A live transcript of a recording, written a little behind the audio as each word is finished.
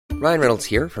Ryan Reynolds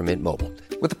here from Mint Mobile.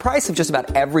 With the price of just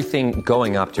about everything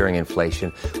going up during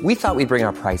inflation, we thought we'd bring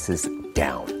our prices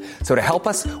down. So to help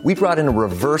us, we brought in a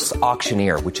reverse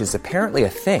auctioneer, which is apparently a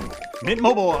thing. Mint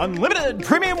Mobile Unlimited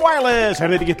Premium Wireless. How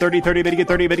to get 30, 30, bit to get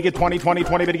 30, bit to get 20, 20,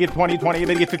 20, bit to get 20, 20,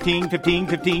 bit to get 15, 15,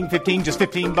 15, 15, just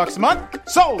 $15 a month?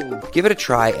 Sold! Give it a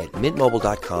try at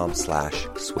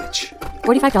mintmobile.com/switch.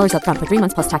 $45 up front for 3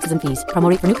 months plus taxes and fees. Promo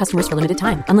rate for new customers for limited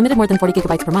time. Unlimited more than 40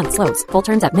 gigabytes per month. Slows full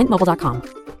terms at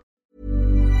mintmobile.com.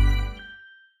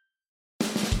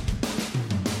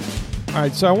 All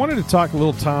right, so I wanted to talk a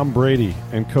little Tom Brady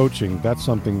and coaching. That's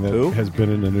something that has been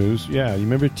in the news. Yeah, you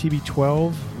remember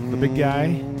TB12, the big guy?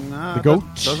 Nah, the GOAT?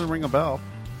 Doesn't ring a bell.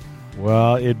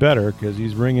 Well, it better, because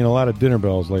he's ringing a lot of dinner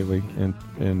bells lately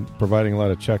and providing a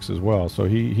lot of checks as well. So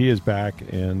he is back,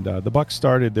 and the Bucs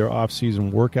started their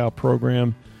off-season workout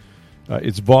program.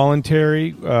 It's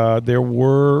voluntary. There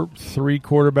were 3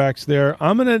 quarterbacks there.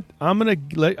 I'm gonna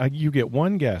let you get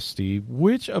one guess, Steve.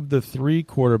 Which of the 3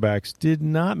 quarterbacks did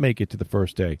not make it to the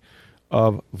first day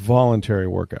of voluntary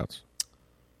workouts?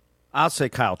 I'll say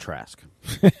Kyle Trask.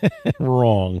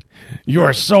 Wrong. You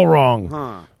are so wrong.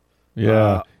 Huh.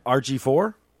 Yeah.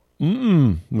 RG4?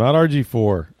 Not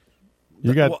RG4.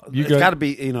 It's got to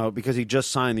be, because he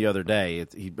just signed the other day.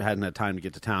 He hadn't had time to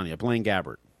get to town yet. Blaine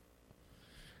Gabbert.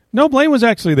 No, Blaine was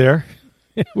actually there.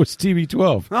 It was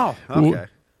TB12. Oh, okay.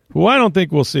 Who I don't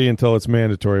think we'll see until it's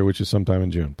mandatory, which is sometime in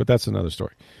June. But that's another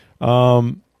story.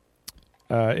 And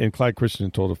Clyde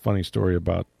Christensen told a funny story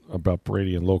about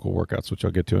Brady and local workouts, which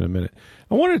I'll get to in a minute.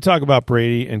 I wanted to talk about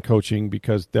Brady and coaching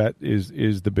because that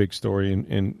is the big story.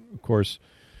 And of course,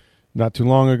 not too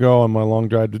long ago on my long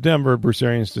drive to Denver, Bruce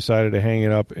Arians decided to hang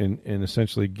it up and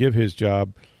essentially give his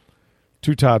job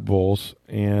to Todd Bowles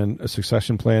and a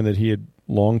succession plan that he had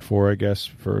longed for, I guess,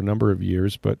 for a number of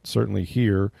years, but certainly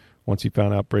here, once he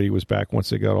found out Brady was back, once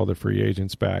they got all the free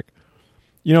agents back.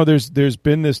 There's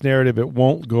been this narrative, it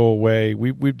won't go away.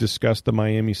 We've discussed the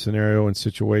Miami scenario and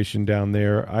situation down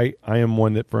there. I am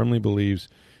one that firmly believes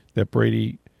that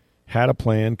Brady had a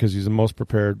plan because he's the most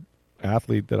prepared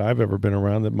athlete that I've ever been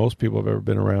around, that most people have ever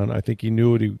been around. I think he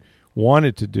knew what he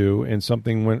wanted to do, and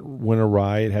something went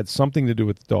awry. It had something to do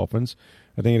with the Dolphins.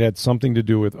 I think it had something to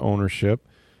do with ownership.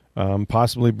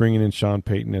 Possibly bringing in Sean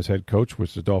Payton as head coach,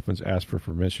 which the Dolphins asked for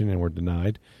permission and were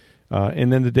denied.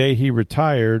 And then the day he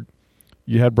retired,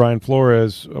 you had Brian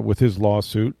Flores with his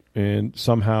lawsuit, and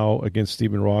somehow against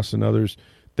Stephen Ross and others,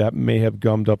 that may have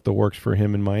gummed up the works for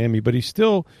him in Miami. But he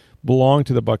still belonged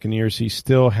to the Buccaneers. He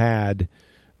still had,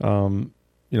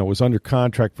 was under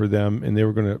contract for them, and they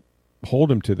were going to hold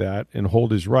him to that and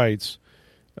hold his rights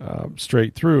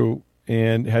straight through,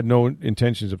 and had no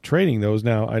intentions of trading those.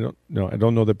 Now, I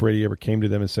don't know that Brady ever came to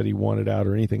them and said he wanted out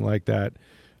or anything like that.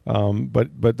 But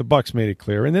the Bucs made it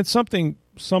clear. And then something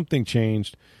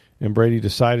changed, and Brady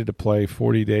decided to play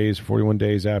 41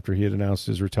 days after he had announced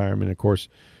his retirement. Of course,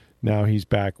 now he's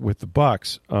back with the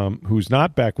Bucs. Who's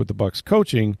not back with the Bucs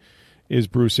coaching is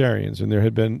Bruce Arians. And there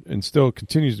had been, and still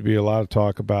continues to be, a lot of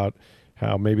talk about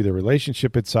how maybe the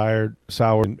relationship had soured.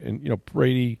 And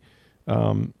Brady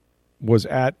was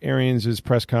at Arians'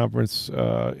 press conference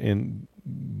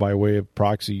by way of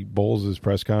proxy, Bowles'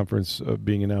 press conference of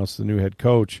being announced the new head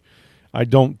coach. I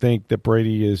don't think that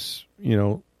Brady is,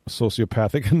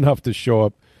 sociopathic enough to show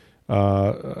up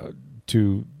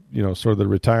to, sort of the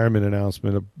retirement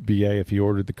announcement of BA if he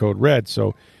ordered the code red.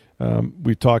 So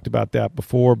we've talked about that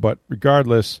before, but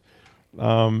regardless,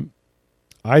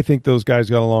 I think those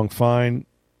guys got along fine.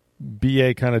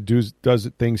 BA kind of does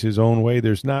things his own way.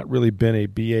 There's not really been a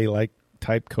BA-like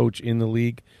type coach in the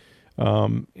league,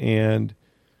 and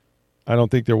I don't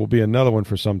think there will be another one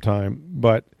for some time.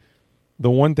 But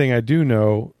the one thing I do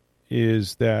know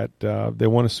is that they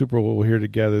won a Super Bowl here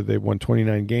together. They won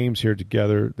 29 games here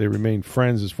together. They remain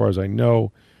friends as far as I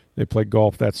know. They play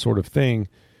golf, that sort of thing.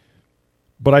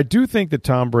 But I do think that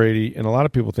Tom Brady, and a lot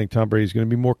of people think Tom Brady is going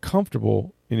to be more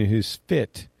comfortable in his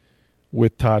fit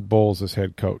with Todd Bowles as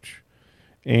head coach.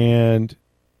 And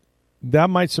that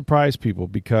might surprise people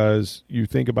because you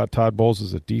think about Todd Bowles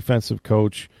as a defensive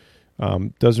coach,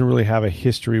 doesn't really have a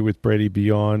history with Brady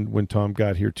beyond when Tom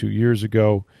got here 2 years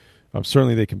ago.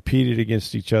 Certainly they competed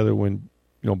against each other when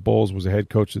Bowles was a head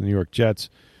coach of the New York Jets,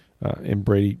 and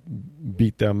Brady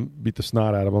beat the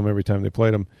snot out of them every time they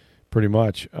played him, pretty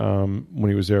much, when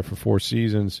he was there for 4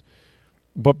 seasons.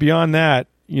 But beyond that,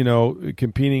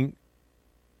 competing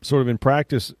sort of in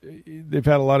practice, they've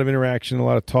had a lot of interaction, a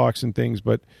lot of talks and things,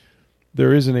 but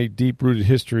there isn't a deep-rooted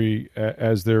history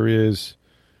as there is,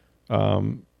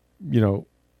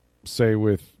 say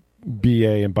with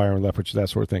BA and Byron Leftwich, that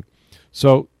sort of thing.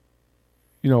 So,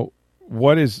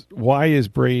 why is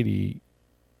Brady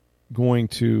going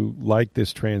to like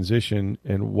this transition,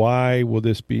 and why will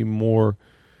this be more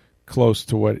close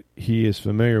to what he is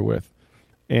familiar with?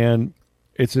 And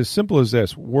it's as simple as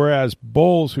this. Whereas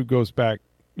Bowles, who goes back,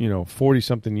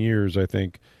 40-something years, I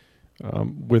think,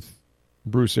 with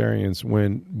Bruce Arians,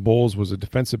 when Bowles was a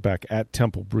defensive back at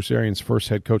Temple, Bruce Arians' first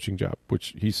head coaching job,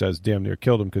 which he says damn near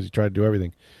killed him because he tried to do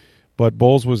everything. But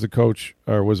Bowles was the coach,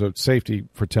 or was a safety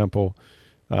for Temple.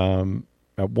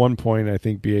 At one point, I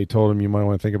think B.A. told him, you might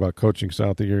want to think about coaching because I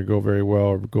don't think you're going to go very well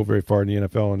or go very far in the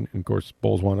NFL. And of course,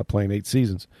 Bowles wound up playing 8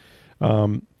 seasons.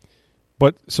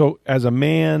 But so as a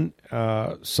man,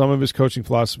 some of his coaching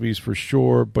philosophies for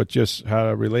sure, but just how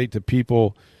to relate to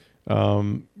people,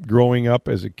 growing up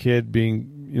as a kid,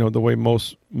 being, the way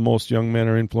most young men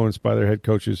are influenced by their head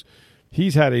coaches. BA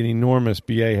has had an enormous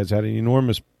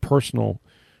personal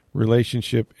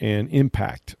relationship and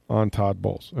impact on Todd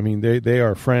Bowles. I mean, they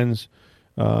are friends,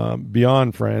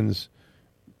 beyond friends.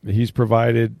 He's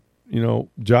provided,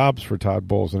 jobs for Todd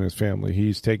Bowles and his family.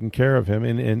 He's taken care of him.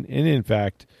 And in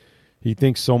fact, he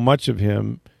thinks so much of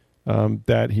him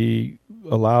that he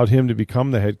allowed him to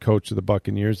become the head coach of the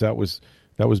Buccaneers. That was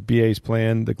BA's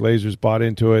plan. The Glazers bought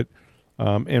into it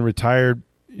and retired,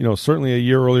 certainly a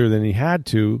year earlier than he had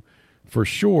to, for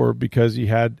sure, because he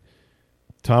had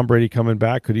Tom Brady coming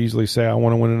back, could easily say, I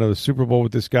want to win another Super Bowl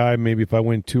with this guy. Maybe if I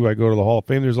win 2, I go to the Hall of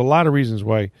Fame. There's a lot of reasons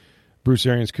why Bruce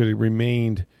Arians could have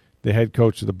remained the head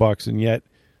coach of the Bucs, and yet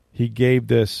he gave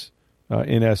this,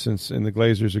 in essence, and the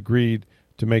Glazers agreed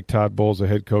to make Todd Bowles a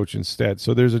head coach instead.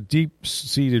 So there's a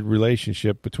deep-seated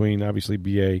relationship between, obviously,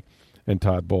 B.A. and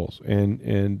Todd Bowles,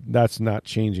 and that's not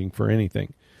changing for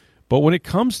anything. But when it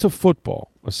comes to football,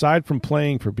 aside from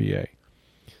playing for B.A.,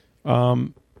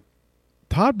 Todd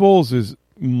Bowles is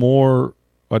more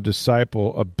a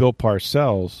disciple of Bill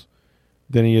Parcells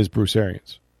than he is Bruce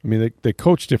Arians. I mean, they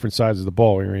coach different sides of the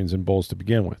ball, Arians and Bowles, to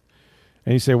begin with.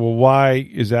 And you say, well, why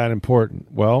is that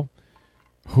important? Well,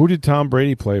 who did Tom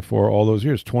Brady play for all those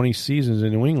years? 20 seasons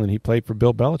in New England, he played for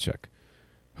Bill Belichick,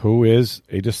 who is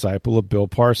a disciple of Bill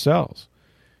Parcells.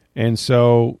 And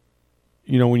so,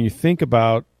 when you think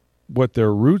about what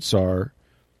their roots are,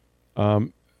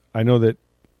 I know that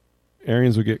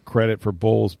Arians would get credit for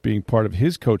Bowles being part of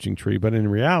his coaching tree, but in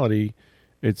reality,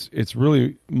 it's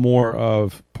really more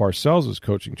of Parcells'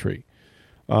 coaching tree.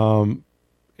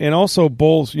 And also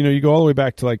Bowles, you go all the way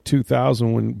back to like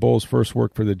 2000 when Bowles first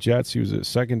worked for the Jets. He was a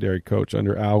secondary coach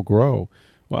under Al Groh.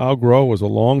 Well, Al Groh was a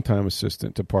longtime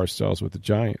assistant to Parcells with the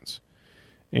Giants.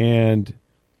 And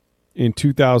in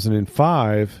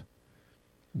 2005,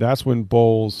 that's when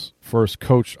Bowles first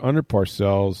coached under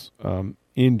Parcells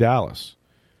in Dallas.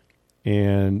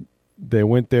 And they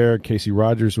went there. Casey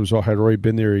Rogers had already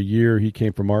been there a year. He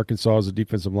came from Arkansas as a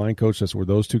defensive line coach. That's where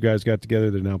those two guys got together.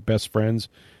 They're now best friends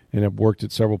and have worked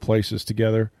at several places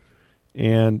together.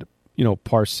 And,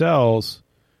 Parcells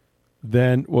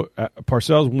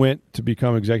went to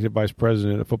become executive vice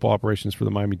president of football operations for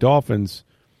the Miami Dolphins.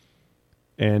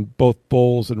 And both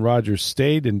Bowles and Rogers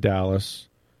stayed in Dallas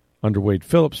under Wade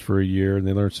Phillips for a year, and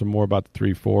they learned some more about the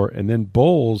 3-4. And then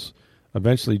Bowles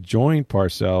eventually joined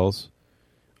Parcells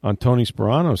on Tony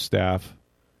Sperano's staff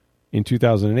in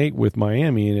 2008 with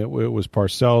Miami, and it was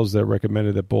Parcells that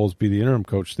recommended that Bowles be the interim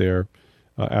coach there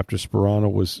after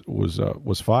Sperano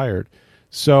was fired.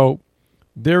 So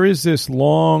there is this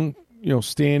long,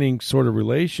 standing sort of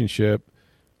relationship,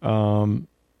 or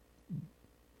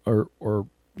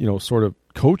sort of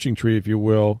coaching tree, if you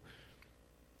will,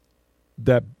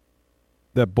 that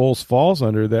Bowles falls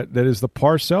under. That is the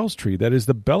Parcells tree. That is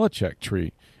the Belichick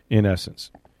tree, in essence.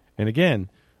 And again,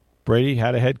 Brady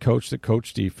had a head coach that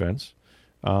coached defense.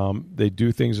 They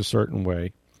do things a certain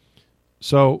way.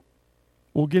 So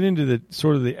we'll get into the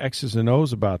sort of the X's and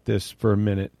O's about this for a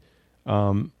minute.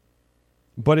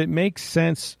 But it makes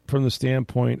sense from the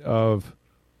standpoint of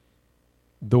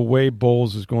the way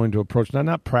Bowles is going to approach,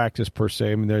 not practice per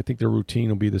se. I mean, I think their routine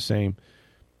will be the same.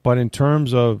 But in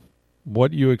terms of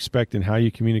what you expect and how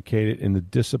you communicate it in the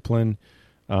discipline,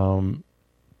 sort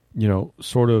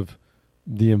of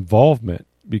the involvement.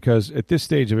 Because at this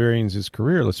stage of Arians'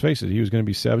 career, let's face it, he was going to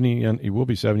be 70, and he will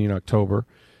be 70 in October.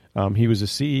 He was a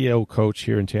CEO coach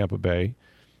here in Tampa Bay,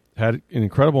 had an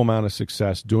incredible amount of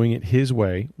success doing it his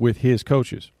way with his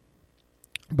coaches.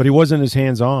 But he wasn't as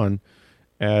hands-on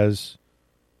as,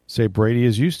 say, Brady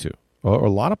is used to, or a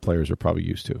lot of players are probably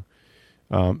used to.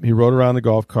 He rode around the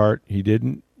golf cart. He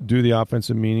didn't do the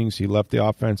offensive meetings. He left the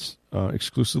offense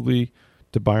exclusively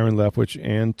to Byron Leftwich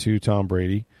and to Tom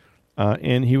Brady.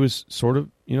 And he was sort of,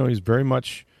 he's very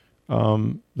much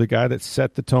the guy that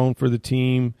set the tone for the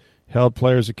team, held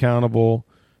players accountable,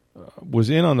 was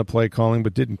in on the play calling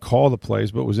but didn't call the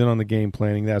plays, but was in on the game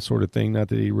planning, that sort of thing. Not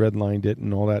that he redlined it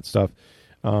and all that stuff.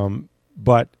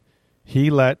 But he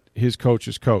let his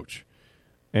coaches coach.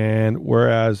 And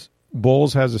whereas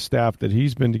Bowles has a staff that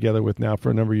he's been together with now for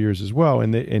a number of years as well,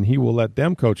 and he will let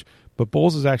them coach. But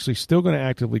Bowles is actually still going to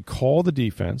actively call the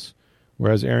defense,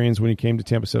 whereas Arians, when he came to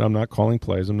Tampa, said, I'm not calling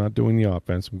plays. I'm not doing the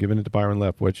offense. I'm giving it to Byron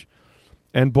Leftwich.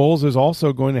 And Bowles is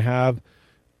also going to have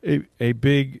a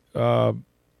big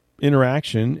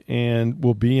interaction and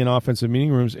will be in offensive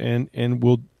meeting rooms and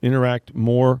will interact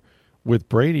more with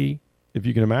Brady, if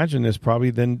you can imagine this,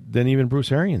 probably than even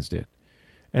Bruce Arians did.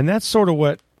 And that's sort of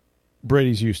what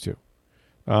Brady's used to.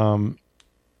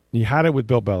 He had it with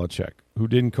Bill Belichick, who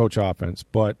didn't coach offense,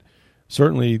 but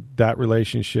certainly that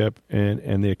relationship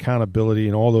and the accountability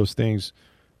and all those things,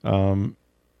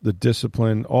 the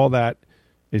discipline, all that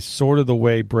is sort of the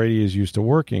way Brady is used to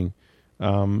working.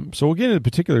 So we'll get into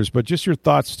particulars, but just your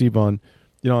thoughts, Steve, on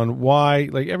why,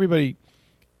 like everybody,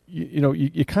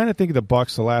 you kind of think of the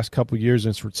Bucs the last couple of years,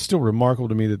 and it's still remarkable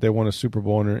to me that they won a Super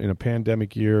Bowl in a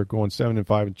pandemic year, going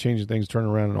 7-5 and changing things,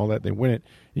 turning around and all that. They win it.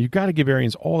 And you've got to give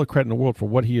Arians all the credit in the world for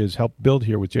what he has helped build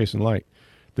here with Jason Light.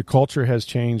 The culture has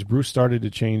changed. Bruce started to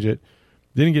change it.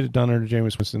 Didn't get it done under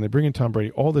Jameis Winston. They bring in Tom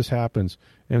Brady. All this happens.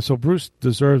 And so Bruce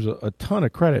deserves a ton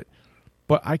of credit.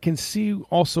 But I can see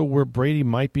also where Brady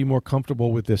might be more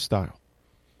comfortable with this style.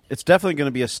 It's definitely going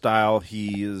to be a style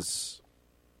he is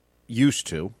used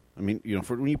to. I mean,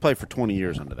 when you play for 20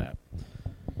 years under that.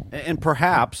 And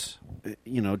perhaps,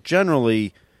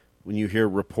 generally when you hear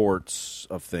reports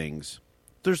of things,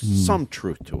 there's some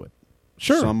truth to it.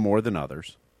 Sure. Some more than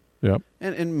others. Yep.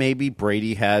 And maybe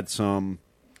Brady had some,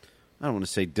 I don't want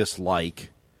to say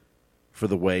dislike for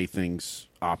the way things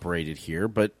operated here,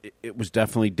 but it was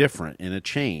definitely different and a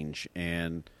change.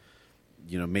 And,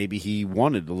 maybe he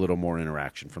wanted a little more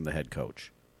interaction from the head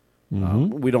coach.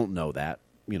 Mm-hmm. We don't know that.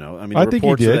 The I think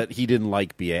reports he did. that he didn't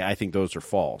like BA, I think those are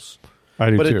false.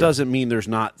 I do but too. It doesn't mean there's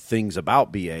not things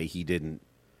about BA he didn't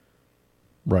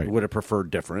would have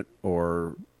preferred different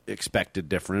or expected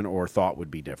different or thought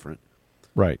would be different.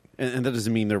 Right. And that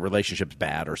doesn't mean their relationship's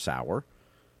bad or sour.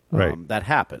 Right. That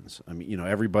happens. I mean,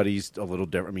 everybody's a little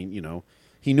different. I mean,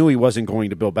 he knew he wasn't going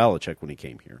to Bill Belichick when he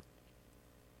came here.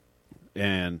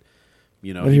 And,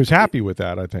 and he was happy with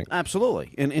that, I think.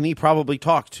 Absolutely. And he probably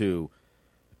talked to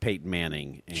Peyton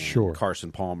Manning and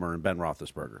Carson Palmer and Ben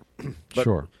Roethlisberger. But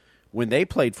sure. When they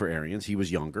played for Arians, he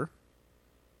was younger.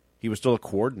 He was still a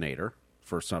coordinator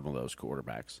for some of those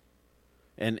quarterbacks.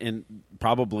 And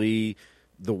probably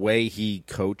the way he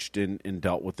coached and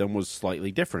dealt with them was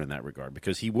slightly different in that regard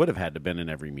because he would have had to been in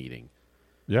every meeting.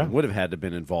 Yeah. Would have had to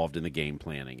been involved in the game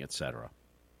planning, et cetera.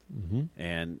 Mm-hmm.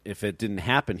 And if it didn't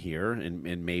happen here,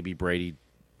 and maybe Brady,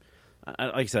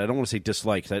 like I said, I don't want to say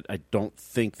dislike. I don't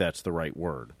think that's the right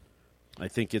word. I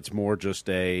think it's more just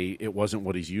it wasn't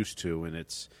what he's used to, and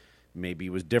maybe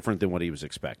it was different than what he was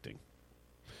expecting.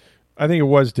 I think it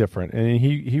was different, and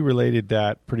he related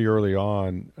that pretty early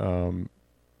on.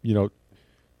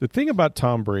 The thing about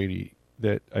Tom Brady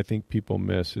that I think people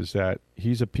miss is that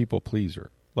he's a people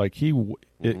pleaser. Like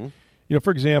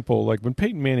for example, like when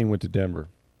Peyton Manning went to Denver,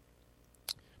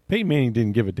 Peyton Manning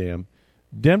didn't give a damn.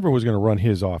 Denver was going to run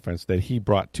his offense that he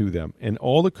brought to them, and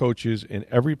all the coaches and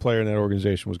every player in that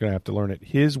organization was going to have to learn it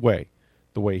his way,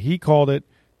 the way he called it,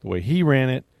 the way he ran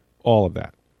it, all of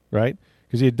that, right?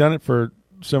 Because he had done it for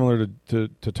similar to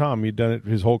Tom. He'd done it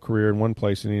his whole career in one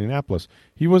place in Indianapolis.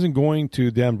 He wasn't going to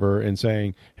Denver and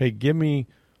saying, hey, give me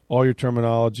all your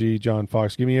terminology, John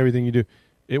Fox, give me everything you do.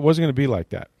 It wasn't going to be like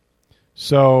that.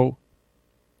 So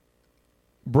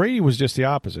Brady was just the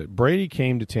opposite. Brady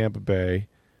came to Tampa Bay.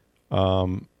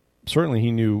 Certainly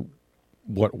he knew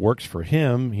what works for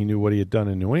him. He knew what he had done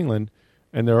in New England.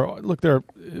 And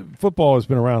football has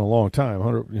been around a long time,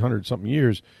 100-something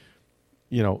years.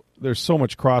 There's so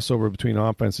much crossover between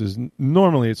offenses.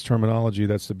 Normally it's terminology.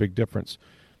 That's the big difference.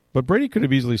 But Brady could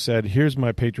have easily said, here's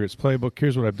my Patriots playbook.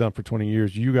 Here's what I've done for 20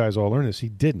 years. You guys all learn this. He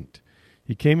didn't.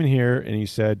 He came in here and he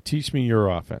said, teach me your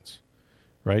offense,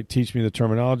 right? Teach me the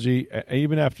terminology.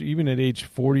 Even at age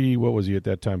 40, what was he at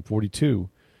that time? 42,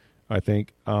 I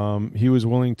think. He was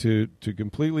willing to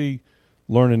completely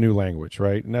learn a new language,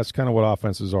 right? And that's kind of what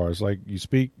offenses are. It's like you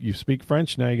speak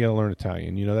French, now you got to learn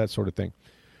Italian, that sort of thing.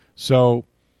 So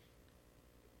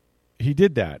he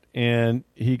did that, and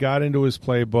he got into his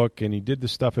playbook, and he did the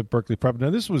stuff at Berkeley Prep. Now,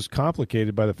 this was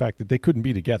complicated by the fact that they couldn't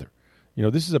be together.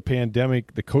 This is a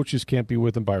pandemic. The coaches can't be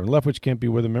with him. Byron Leftwich can't be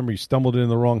with him. Remember, he stumbled in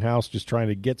the wrong house just trying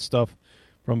to get stuff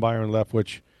from Byron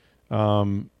Leftwich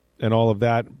and all of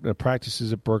that,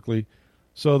 practices at Berkeley.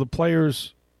 So the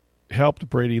players helped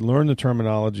Brady learn the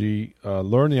terminology,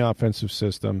 learn the offensive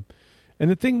system. And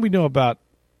the thing we know about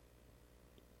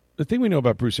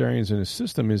Bruce Arians and his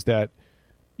system is that,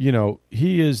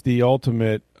 he is the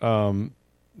ultimate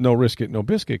no risk it, no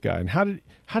biscuit guy. And how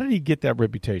did he get that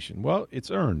reputation? Well, it's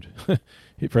earned.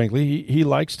 Frankly, he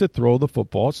likes to throw the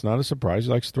football. It's not a surprise.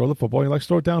 He likes to throw the football. He likes to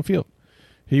throw it downfield.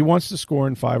 He wants to score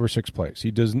in 5 or 6 plays.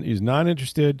 He's not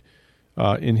interested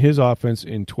in his offense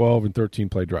in 12 and 13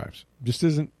 play drives.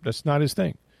 That's not his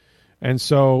thing. And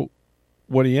so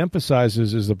what he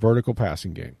emphasizes is the vertical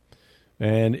passing game.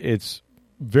 And it's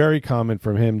very common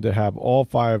for him to have all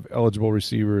 5 eligible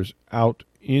receivers out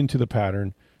into the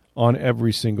pattern on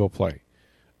every single play.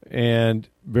 And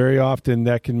very often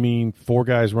that can mean 4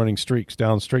 guys running streaks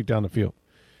straight down the field.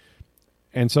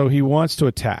 And so he wants to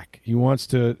attack. He wants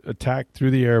to attack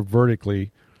through the air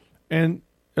vertically. And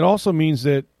it also means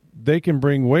that they can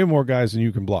bring way more guys than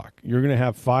you can block. You're going to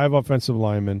have 5 offensive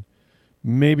linemen,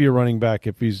 maybe a running back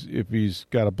if he's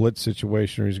got a blitz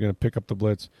situation or he's going to pick up the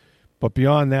blitz. But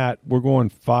beyond that, we're going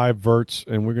 5 verts,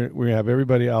 and we're going to have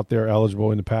everybody out there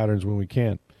eligible in the patterns when we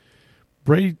can.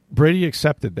 Brady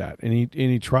accepted that, and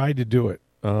he tried to do it,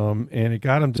 and it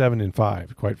got him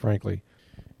 7-5, quite frankly.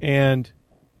 And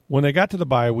when they got to the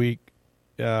bye week,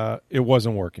 it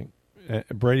wasn't working.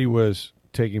 Brady was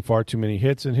taking far too many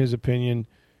hits, in his opinion.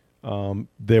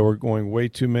 They were going way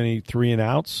too many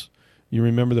 3-and-outs. You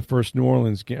remember the first New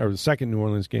Orleans game, or the second New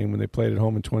Orleans game when they played at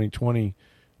home in 2020.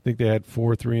 I think they had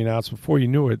 4 3-and-outs. Before you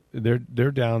knew it,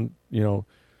 they're down,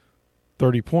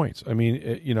 30 points. I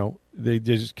mean, they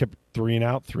just kept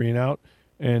 3-and-out,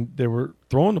 and they were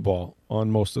throwing the ball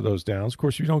on most of those downs. Of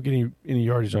course, you don't get any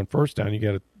yardage on first down. You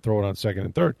got to throw it on second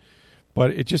and third. But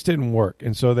it just didn't work.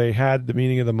 And so they had the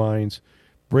meeting of the minds.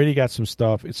 Brady got some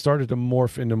stuff. It started to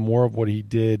morph into more of what he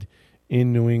did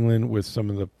in New England with some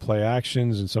of the play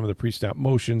actions and some of the pre-snap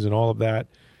motions and all of that.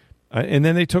 And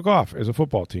then they took off as a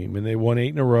football team, and they won 8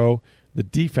 in a row. The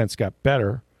defense got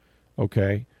better,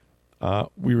 okay?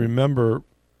 We remember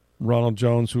Ronald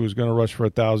Jones, who was going to rush for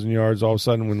 1,000 yards. All of a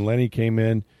sudden, when Lenny came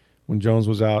in, when Jones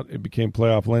was out, it became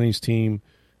playoff Lenny's team,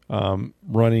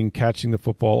 running, catching the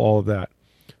football, all of that.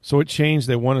 So it changed.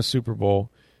 They won a Super Bowl,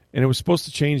 and it was supposed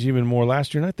to change even more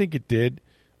last year, and I think it did.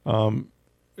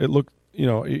 It looked,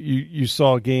 you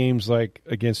saw games like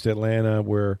against Atlanta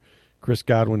where Chris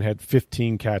Godwin had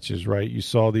 15 catches, right? You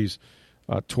saw these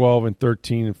 12 and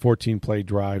 13 and 14 play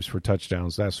drives for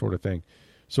touchdowns, that sort of thing.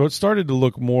 So it started to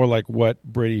look more like what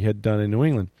Brady had done in New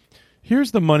England.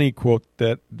 Here's the money quote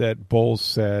that Bowles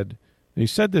said, and he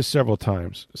said this several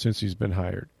times since he's been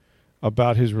hired,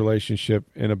 about his relationship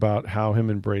and about how him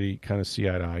and Brady kind of see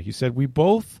eye to eye. He said, "We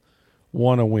both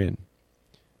want to win,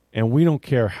 and we don't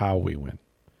care how we win."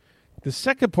 The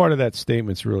second part of that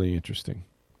statement's really interesting.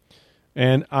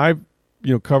 And I've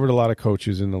covered a lot of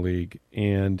coaches in the league,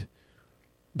 and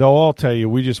they'll all tell you,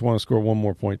 we just want to score one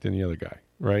more point than the other guy,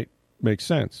 right? Makes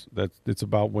sense. It's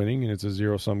about winning, and it's a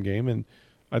zero-sum game, and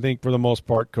I think for the most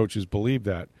part, coaches believe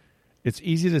that. It's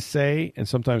easy to say and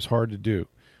sometimes hard to do.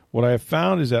 What I have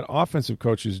found is that offensive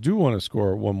coaches do want to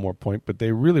score one more point, but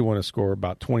they really want to score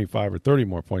about 25 or 30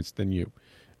 more points than you.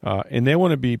 And they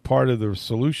want to be part of the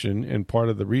solution and part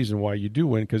of the reason why you do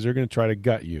win, because they're going to try to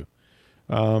gut you.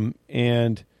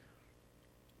 And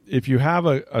if you have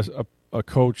a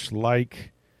coach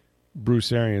like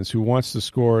Bruce Arians who wants to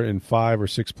score in 5 or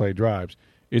 6 play drives,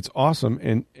 it's awesome.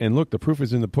 And look, the proof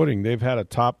is in the pudding. They've had a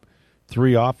top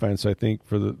 3 offense, I think,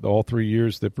 for all 3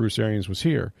 years that Bruce Arians was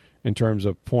here in terms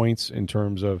of points, in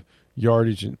terms of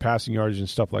yardage and passing yardage and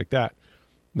stuff like that.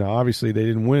 Now, obviously, they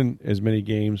didn't win as many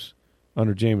games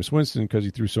under Jameis Winston because he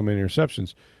threw so many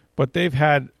interceptions, but they've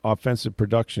had offensive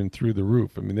production through the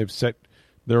roof. I mean, they've set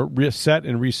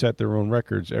and reset their own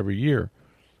records every year.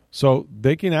 So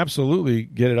they can absolutely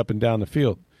get it up and down the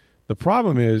field. The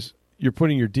problem is you're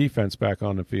putting your defense back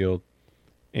on the field,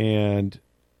 and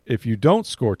if you don't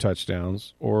score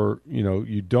touchdowns or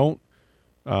you don't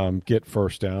get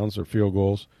first downs or field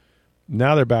goals,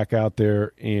 now they're back out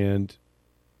there, and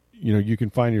you can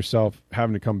find yourself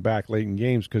having to come back late in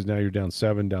games because now you're down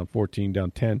 7, down 14,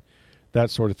 down 10, that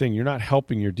sort of thing. You're not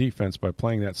helping your defense by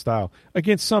playing that style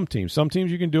against some teams. Some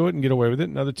teams you can do it and get away with it,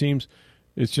 and other teams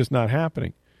it's just not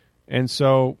happening. And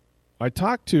so I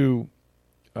talked to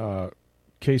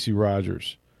Casey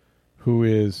Rogers, who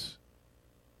is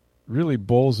really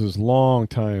Bowles'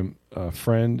 longtime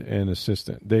friend and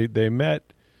assistant. They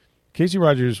met. Casey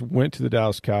Rogers went to the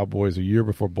Dallas Cowboys a year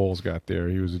before Bowles got there.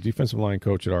 He was a defensive line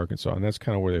coach at Arkansas, and that's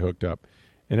kind of where they hooked up.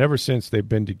 And ever since, they've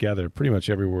been together pretty much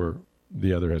everywhere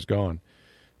the other has gone.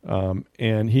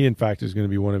 And he, in fact, is going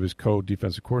to be one of his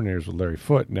co-defensive coordinators with Larry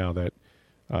Foote now that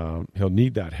He'll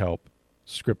need that help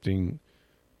scripting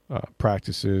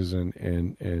practices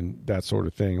and that sort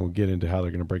of thing. We'll get into how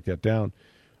they're going to break that down.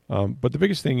 But the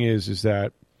biggest thing is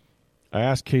that I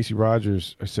asked Casey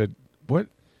Rogers, I said, what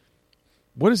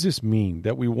does this mean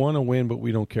that we want to win, but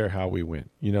we don't care how we win?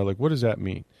 Like, what does that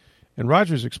mean? And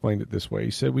Rogers explained it this way.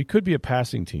 He said, we could be a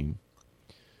passing team.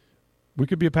 We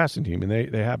could be a passing team, and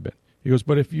they have been. He goes,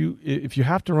 but if you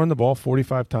have to run the ball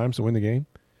 45 times to win the game,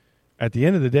 at the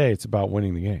end of the day, it's about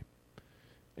winning the game.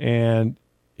 And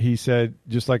he said,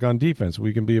 just like on defense,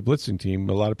 we can be a blitzing team.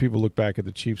 A lot of people look back at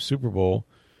the Chiefs Super Bowl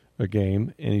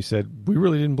game, and he said, we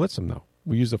really didn't blitz them, though.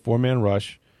 We used a 4-man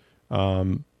rush,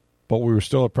 but we were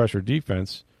still a pressure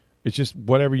defense. It's just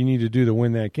whatever you need to do to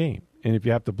win that game. And if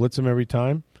you have to blitz them every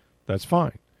time, that's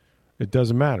fine. It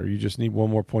doesn't matter. You just need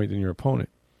one more point than your opponent.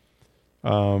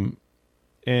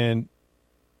 And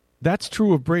that's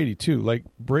true of Brady, too. Like,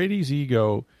 Brady's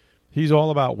ego, he's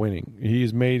all about winning.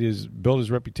 He's built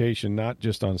his reputation not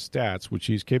just on stats, which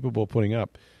he's capable of putting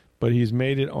up, but he's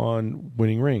made it on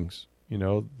winning rings.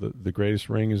 The greatest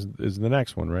ring is the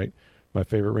next one, right? My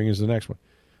favorite ring is the next one.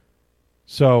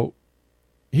 So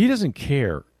he doesn't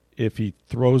care if he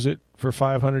throws it for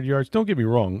 500 yards. Don't get me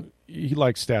wrong. He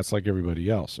likes stats like everybody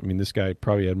else. I mean, this guy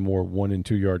probably had more 1- and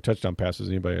 2-yard touchdown passes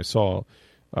than anybody I saw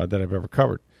that I've ever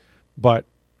covered. But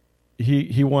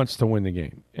he wants to win the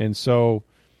game. And so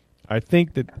I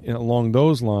think that along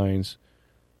those lines,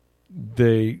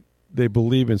 they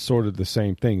believe in sort of the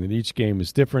same thing, that each game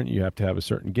is different. You have to have a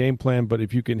certain game plan. But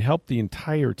if you can help the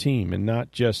entire team and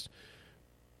not just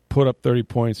put up 30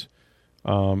 points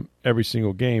every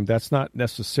single game, that's not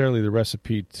necessarily the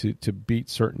recipe to beat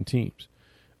certain teams.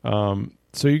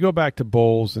 So you go back to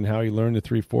Bowles and how he learned the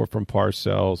 3-4 from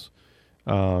Parcells,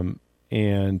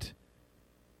 and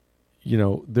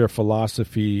their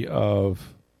philosophy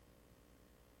of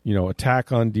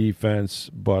attack on defense,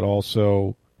 but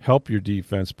also help your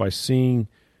defense by seeing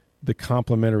the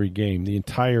complementary game, the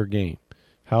entire game,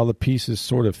 how the pieces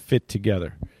sort of fit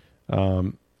together,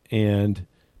 and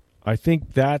I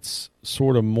think that's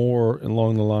sort of more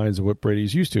along the lines of what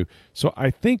Brady's used to. So I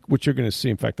think what you're going to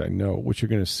see, in fact, I know what you're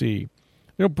going to see.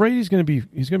 Brady's going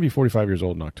to be 45 years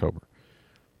old in October.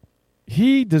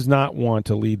 He does not want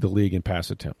to lead the league in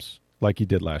pass attempts like he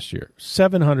did last year.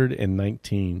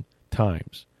 719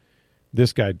 times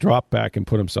this guy dropped back and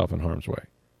put himself in harm's way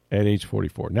at age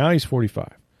 44. Now he's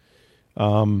 45.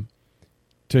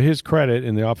 To his credit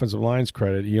and the offensive line's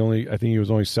credit, I think he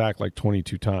was only sacked like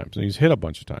 22 times. And he's hit a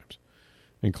bunch of times,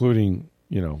 including,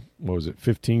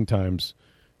 15 times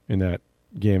in that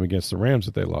game against the Rams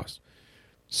that they lost.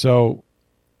 So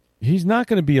he's not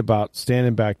going to be about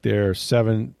standing back there,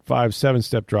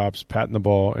 7-step drops, patting the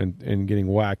ball and getting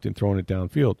whacked and throwing it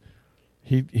downfield.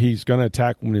 He's going to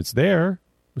attack when it's there.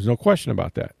 There's no question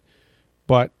about that.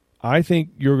 But I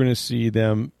think you're going to see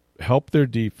them help their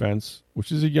defense,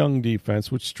 which is a young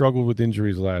defense, which struggled with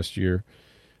injuries last year,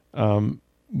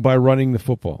 by running the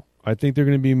football. I think they're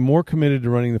going to be more committed to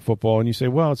running the football. And you say,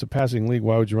 well, it's a passing league.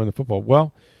 Why would you run the football?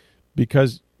 Well,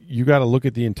 because you got to look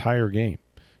at the entire game.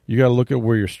 You got to look at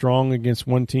where you're strong against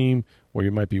one team, where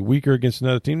you might be weaker against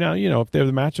another team. Now, if the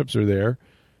matchups are there,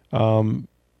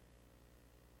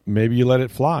 maybe you let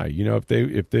it fly.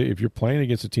 If you're playing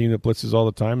against a team that blitzes all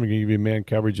the time, they're going to give you man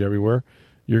coverage everywhere.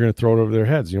 You're going to throw it over their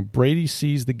heads. Brady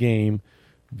sees the game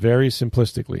very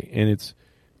simplistically, and it's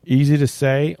easy to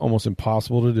say, almost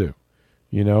impossible to do.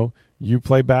 You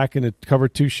play back in a cover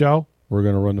 2 shell, we're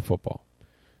going to run the football.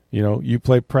 You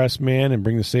play press man and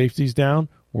bring the safeties down,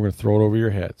 we're going to throw it over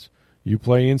your heads. You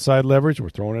play inside leverage, we're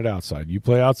throwing it outside. You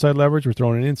play outside leverage, we're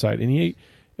throwing it inside. And he,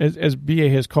 as BA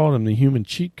has called him, the human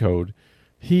cheat code,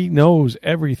 he knows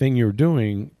everything you're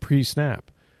doing pre-snap.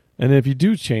 And if you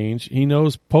do change, he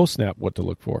knows post-snap what to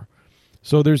look for.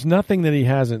 So there's nothing that he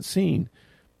hasn't seen.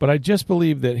 But I just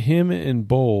believe that him and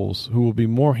Bowles, who will be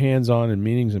more hands-on in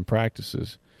meetings and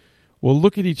practices, will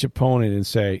look at each opponent and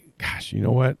say, gosh, you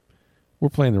know what? We're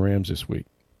playing the Rams this week.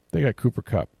 They got Cooper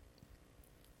Kupp.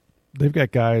 They've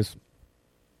got guys.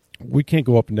 We can't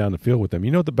go up and down the field with them.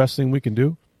 You know what the best thing we can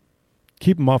do?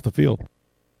 Keep them off the field.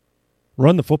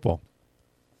 Run the football.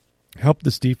 Help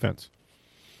this defense.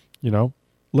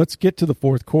 Let's get to the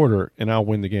fourth quarter, and I'll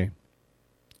win the game.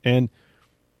 And,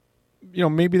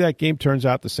 maybe that game turns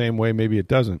out the same way. Maybe it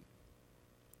doesn't.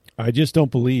 I just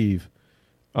don't believe,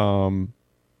 sometimes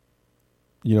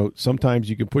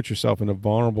you can put yourself in a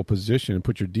vulnerable position and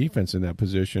put your defense in that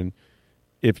position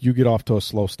if you get off to a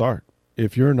slow start.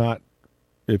 If you're in a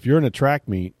track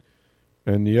meet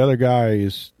and the other guy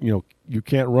is, you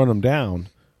can't run him down,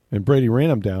 and Brady ran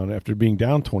him down after being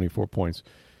down 24 points,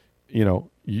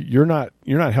 you're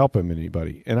not helping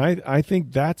anybody. And I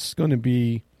think that's going to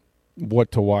be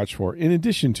what to watch for. In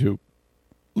addition to,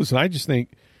 listen, I just think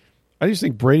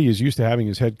Brady is used to having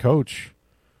his head coach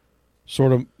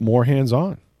sort of more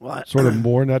hands-on, sort of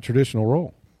more in that traditional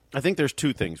role. I think there's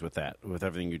two things with that, with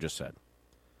everything you just said.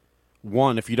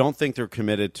 One, if you don't think they're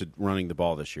committed to running the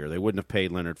ball this year, they wouldn't have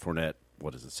paid Leonard Fournette,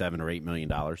 what is it, $7 or $8 million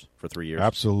for 3 years?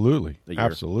 Absolutely.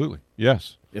 Absolutely.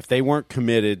 Yes. If they weren't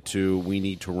committed to, we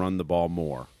need to run the ball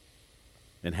more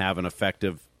and have an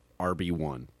effective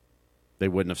RB1, they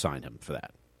wouldn't have signed him for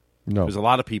that. No. Because a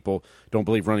lot of people don't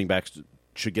believe running backs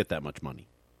should get that much money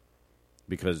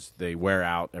because they wear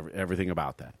out everything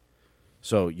about that.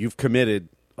 So you've committed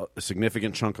a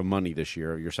significant chunk of money this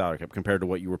year, your salary cap, compared to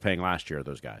what you were paying last year,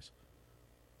 those guys,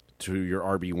 to your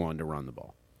RB1 to run the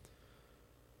ball.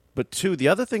 But two, the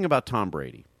other thing about Tom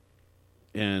Brady,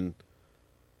 and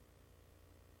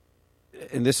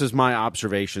this is my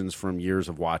observations from years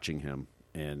of watching him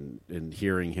and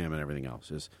hearing him and everything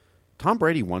else, is Tom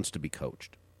Brady wants to be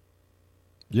coached.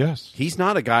 Yes. He's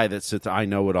not a guy that sits, I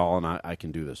know it all and I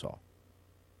can do this all.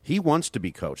 He wants to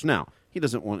be coached. Now, he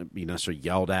doesn't want to be necessarily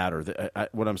yelled at.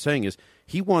 What I'm saying is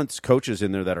he wants coaches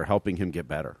in there that are helping him get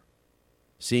better,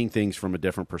 seeing things from a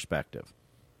different perspective.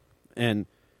 And,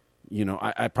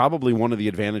 I probably one of the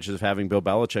advantages of having Bill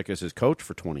Belichick as his coach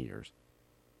for 20 years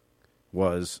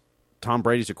was Tom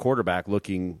Brady's a quarterback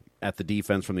looking at the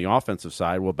defense from the offensive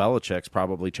side, while Belichick's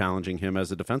probably challenging him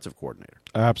as a defensive coordinator.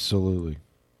 Absolutely.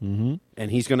 Mm-hmm.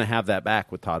 And he's going to have that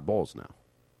back with Todd Bowles now.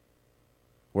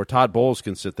 Where Todd Bowles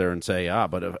can sit there and say,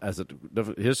 but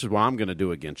this is what I'm going to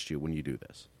do against you when you do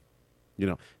this.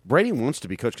 Brady wants to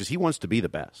be coached because he wants to be the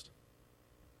best.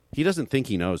 He doesn't think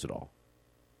he knows it all.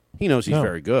 He knows he's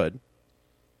very good.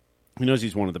 He knows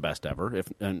he's one of the best ever,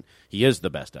 and he is the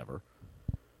best ever.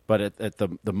 But at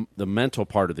the mental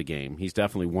part of the game, he's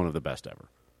definitely one of the best ever.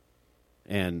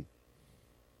 And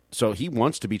so he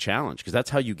wants to be challenged because that's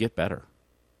how you get better.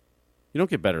 You don't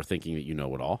get better thinking that you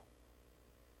know it all.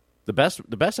 The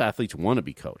best athletes want to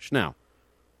be coached. Now,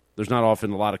 there's not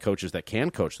often a lot of coaches that can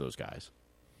coach those guys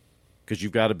because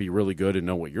you've got to be really good and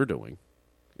know what you're doing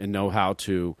and know how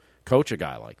to coach a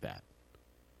guy like that.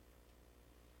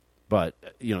 But,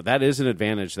 that is an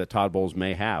advantage that Todd Bowles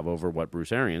may have over what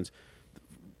Bruce Arians,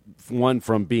 one,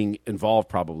 from being involved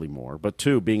probably more, but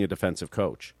two, being a defensive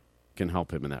coach can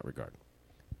help him in that regard.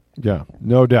 Yeah,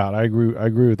 no doubt. I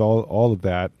agree with all of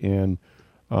that. And,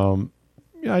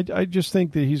 I just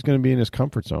think that he's going to be in his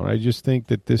comfort zone. I just think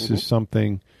that this is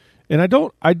something,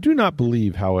 and I do not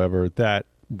believe, however, that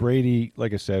Brady,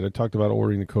 like I said, I talked about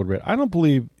ordering the code red. I don't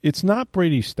believe it's not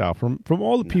Brady's style. From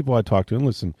all the people I talked to, and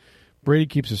listen, Brady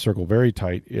keeps his circle very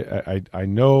tight. I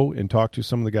know and talk to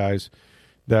some of the guys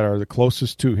that are the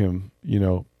closest to him,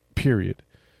 period.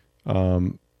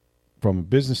 From a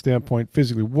business standpoint,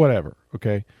 physically, whatever.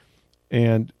 Okay,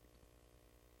 and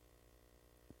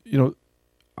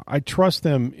I trust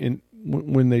them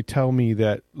when they tell me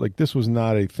that, like, this was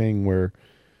not a thing where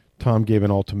Tom gave an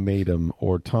ultimatum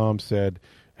or Tom said,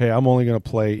 hey, I'm only going to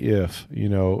play if,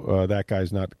 that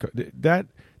guy's not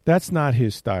that's not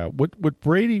his style. What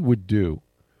Brady would do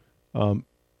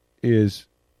is,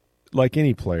 like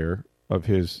any player of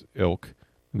his ilk,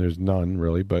 and there's none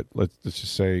really, but let's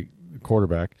just say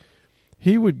quarterback,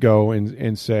 he would go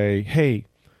and say, hey,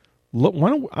 look,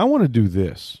 I want to do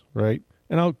this, right?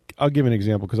 And I'll give an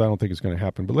example because I don't think it's going to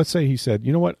happen. But let's say he said,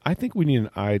 you know what? I think we need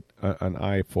an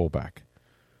I fullback,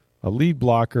 a lead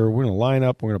blocker. We're going to line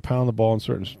up. We're going to pound the ball in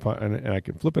certain spots, and I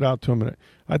can flip it out to him. And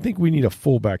I think we need a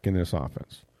fullback in this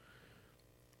offense.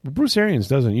 But Bruce Arians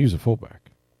doesn't use a fullback.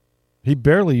 He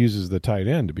barely uses the tight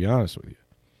end, to be honest with you.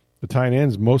 The tight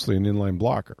end's mostly an inline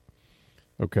blocker.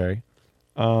 Okay?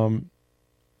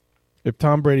 If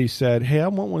Tom Brady said, hey, I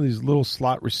want one of these little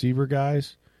slot receiver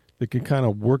guys that can kind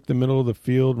of work the middle of the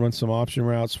field, run some option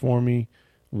routes for me,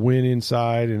 win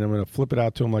inside, and I'm going to flip it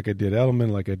out to him like I did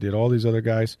Edelman, like I did all these other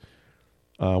guys,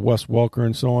 Wes Welker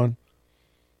and so on.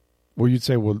 Well, you'd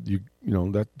say, well,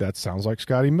 that sounds like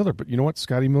Scotty Miller. But you know what?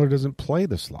 Scotty Miller doesn't play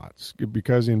the slots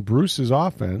because in Bruce's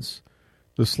offense,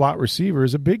 the slot receiver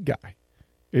is a big guy.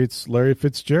 It's Larry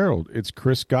Fitzgerald. It's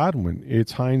Chris Godwin.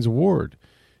 It's Hines Ward.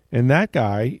 And that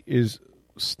guy is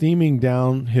steaming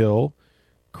downhill,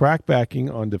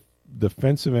 crackbacking on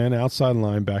defensive end, outside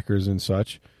linebackers and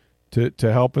such to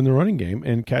help in the running game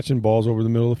and catching balls over the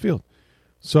middle of the field.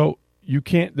 So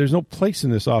there's no place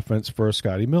in this offense for a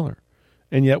Scotty Miller.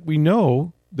 And yet we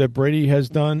know that Brady has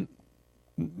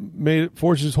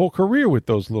forged his whole career with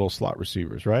those little slot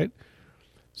receivers, right?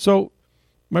 So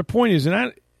my point is,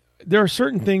 there are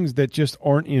certain things that just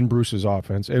aren't in Bruce's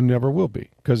offense and never will be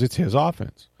because it's his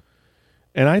offense.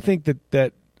 And I think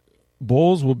that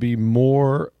Bowles will be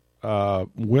more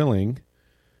willing,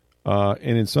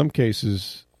 and in some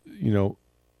cases,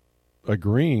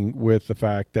 agreeing with the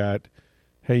fact that,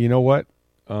 hey, you know what?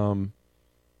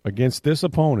 Against this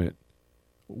opponent,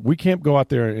 we can't go out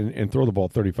there and throw the ball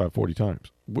 35, 40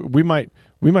 times. We might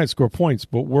score points,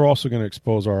 but we're also going to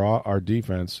expose our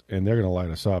defense, and they're going to light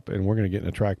us up, and we're going to get in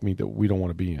a track meet that we don't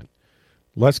want to be in.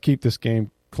 Let's keep this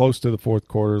game close to the fourth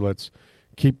quarter. Let's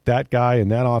keep that guy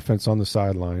and that offense on the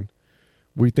sideline.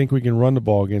 We think we can run the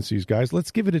ball against these guys.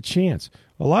 Let's give it a chance.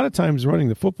 A lot of times running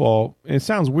the football, and it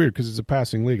sounds weird because it's a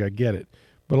passing league, I get it,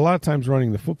 but a lot of times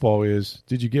running the football is,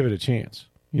 did you give it a chance?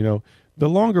 The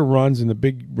longer runs and the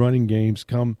big running games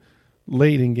come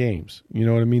late in games. You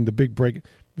know what I mean? The big break.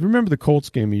 Remember the Colts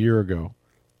game a year ago?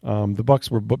 The Bucs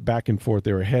were back and forth.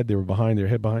 They were ahead. They were behind. They were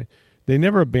head behind. They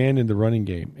never abandoned the running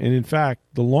game. And, in fact,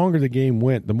 the longer the game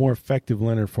went, the more effective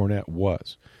Leonard Fournette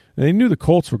was. And they knew the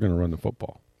Colts were going to run the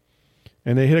football.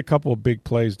 And they hit a couple of big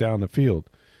plays down the field.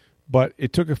 But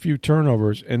it took a few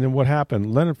turnovers. And then what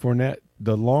happened? Leonard Fournette,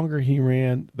 the longer he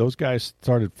ran, those guys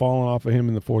started falling off of him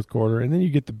in the fourth quarter. And then you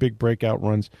get the big breakout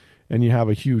runs, and you have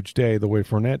a huge day the way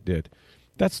Fournette did.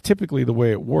 That's typically the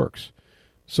way it works.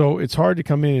 So it's hard to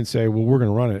come in and say, well, we're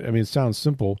going to run it. I mean, it sounds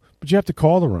simple, but you have to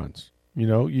call the runs.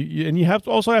 And you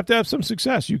also have to have some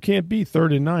success. You can't be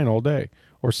 3rd and 9 all day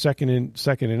or second and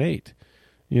 8.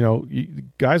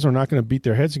 Guys are not going to beat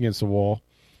their heads against the wall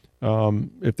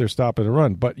if they're stopping the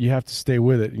run, but you have to stay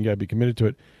with it and you got to be committed to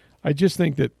it. I just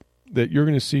think that you're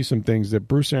going to see some things that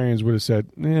Bruce Arians would have said,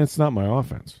 it's not my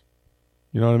offense.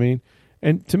 You know what I mean?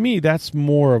 And to me, that's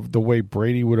more of the way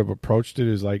Brady would have approached it,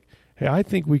 is like, hey, I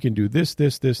think we can do this,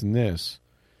 this, this, and this.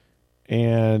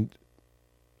 And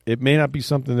it may not be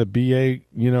something that BA,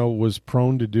 was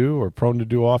prone to do or prone to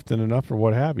do often enough or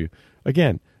what have you.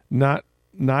 Again, not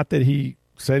that he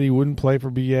said he wouldn't play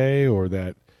for BA or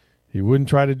that he wouldn't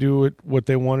try to do it what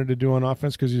they wanted to do on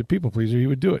offense because he's a people pleaser. He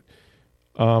would do it.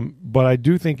 But I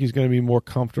do think he's going to be more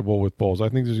comfortable with Bowles. I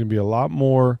think there's going to be a lot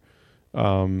more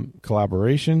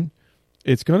collaboration.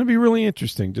 It's going to be really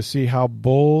interesting to see how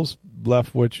Bowles,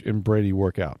 Leftwich, and Brady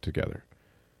work out together.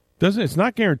 It's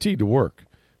not guaranteed to work,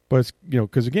 but it's,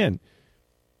 because again,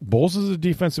 Bowles is a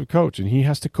defensive coach and he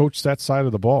has to coach that side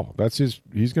of the ball.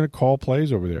 He's going to call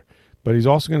plays over there, but he's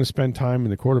also going to spend time in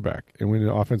the quarterback and in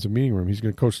the offensive meeting room. He's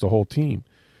going to coach the whole team.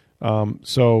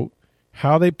 So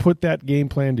how they put that game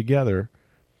plan together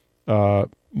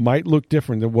might look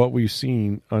different than what we've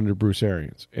seen under Bruce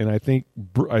Arians, and I think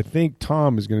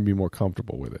Tom is going to be more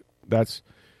comfortable with it.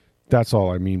 That's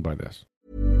all I mean by this.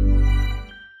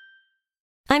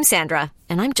 I'm Sandra,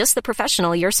 and I'm just the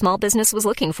professional your small business was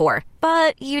looking for.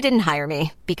 But you didn't hire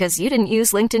me because you didn't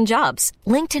use LinkedIn Jobs.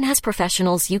 LinkedIn has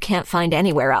professionals you can't find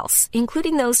anywhere else,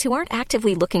 including those who aren't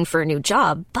actively looking for a new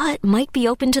job but might be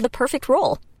open to the perfect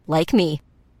role, like me.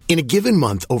 In a given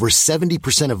month, over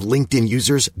 70% of LinkedIn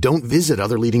users don't visit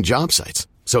other leading job sites.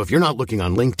 So if you're not looking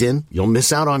on LinkedIn, you'll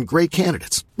miss out on great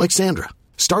candidates like Sandra.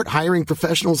 Start hiring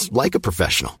professionals like a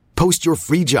professional. Post your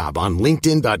free job on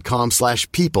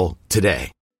linkedin.com/people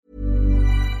today.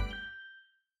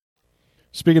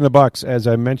 Speaking of the Bucs, as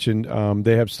I mentioned,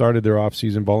 they have started their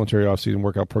voluntary off-season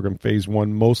workout program, phase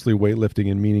 1, mostly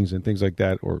weightlifting and meetings and things like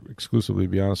that, or exclusively, to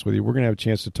be honest with you. We're going to have a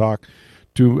chance to talk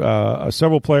to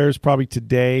several players probably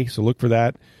today, so look for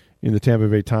that in the Tampa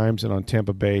Bay Times and on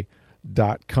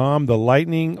tampabay.com. The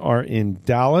Lightning are in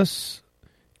Dallas.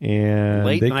 And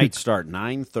late night start,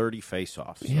 9:30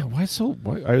 face-off. So. Yeah, why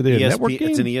are they a network game?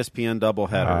 It's an ESPN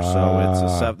doubleheader,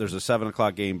 so there's a 7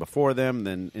 o'clock game before them,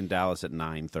 then in Dallas at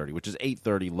 9:30, which is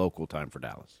 8:30 local time for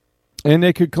Dallas. And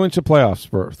they could clinch a playoff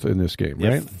berth in this game,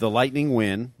 right? If the Lightning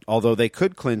win, although they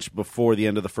could clinch before the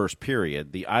end of the first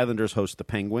period, the Islanders host the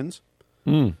Penguins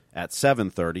at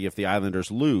 7:30. If the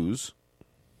Islanders lose,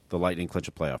 the Lightning clinch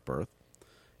a playoff berth.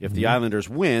 If the Islanders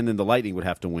win, then the Lightning would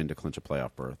have to win to clinch a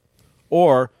playoff berth.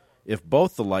 Or if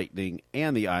both the Lightning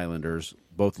and the Islanders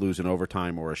both lose in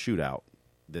overtime or a shootout,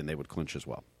 then they would clinch as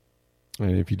well.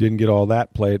 And if you didn't get all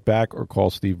that, play it back or call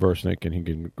Steve Versnick and he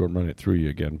can go run it through you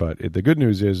again. But the good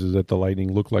news is that the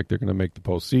Lightning look like they're going to make the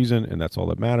postseason, and that's all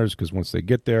that matters because once they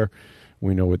get there,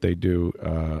 we know what they do.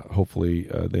 Hopefully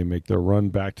they make their run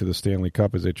back to the Stanley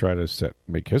Cup as they try to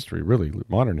make history, really,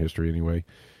 modern history anyway,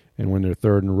 and win their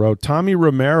 3rd in a row. Tommy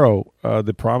Romero,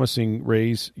 the promising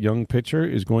Rays young pitcher,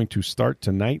 is going to start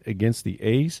tonight against the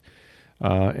A's,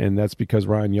 and that's because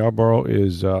Ryan Yarbrough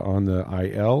is on the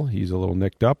IL. He's a little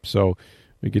nicked up, so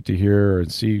we get to hear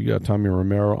and see Tommy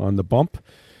Romero on the bump.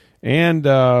 And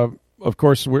of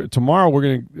course, tomorrow we're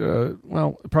going to,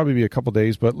 probably be a couple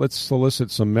days, but let's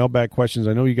solicit some mailbag questions.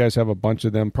 I know you guys have a bunch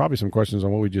of them, probably some questions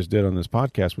on what we just did on this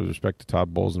podcast with respect to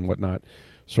Todd Bowles and whatnot.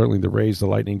 Certainly the Rays, the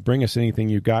Lightning. Bring us anything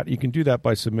you got. You can do that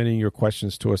by submitting your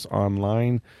questions to us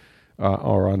online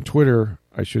or on Twitter,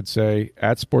 I should say,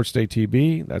 at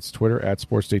SportsDayTB. That's Twitter, at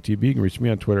SportsDayTB. You can reach me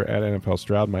on Twitter, at NFL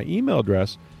Stroud. My email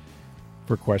address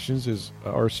for questions is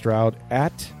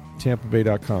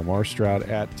rstroud@tampabay.com,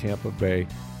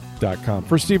 rstroud@tampabay.com.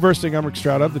 For Steve Ersting, I'm Rick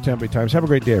Stroud of the Tampa Bay Times. Have a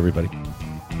great day, everybody.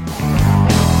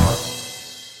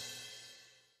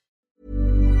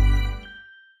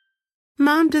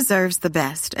 Mom deserves the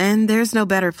best, and there's no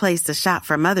better place to shop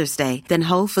for Mother's Day than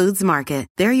Whole Foods Market.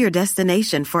 They're your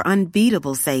destination for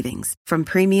unbeatable savings, from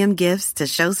premium gifts to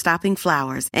show-stopping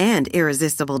flowers and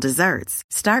irresistible desserts.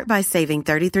 Start by saving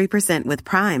 33% with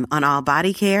Prime on all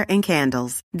body care and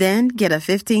candles. Then get a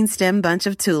 15-stem bunch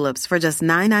of tulips for just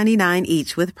 $9.99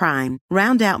 each with Prime.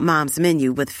 Round out Mom's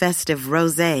menu with festive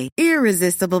rosé,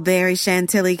 irresistible berry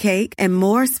chantilly cake, and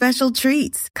more special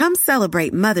treats. Come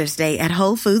celebrate Mother's Day at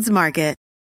Whole Foods Market.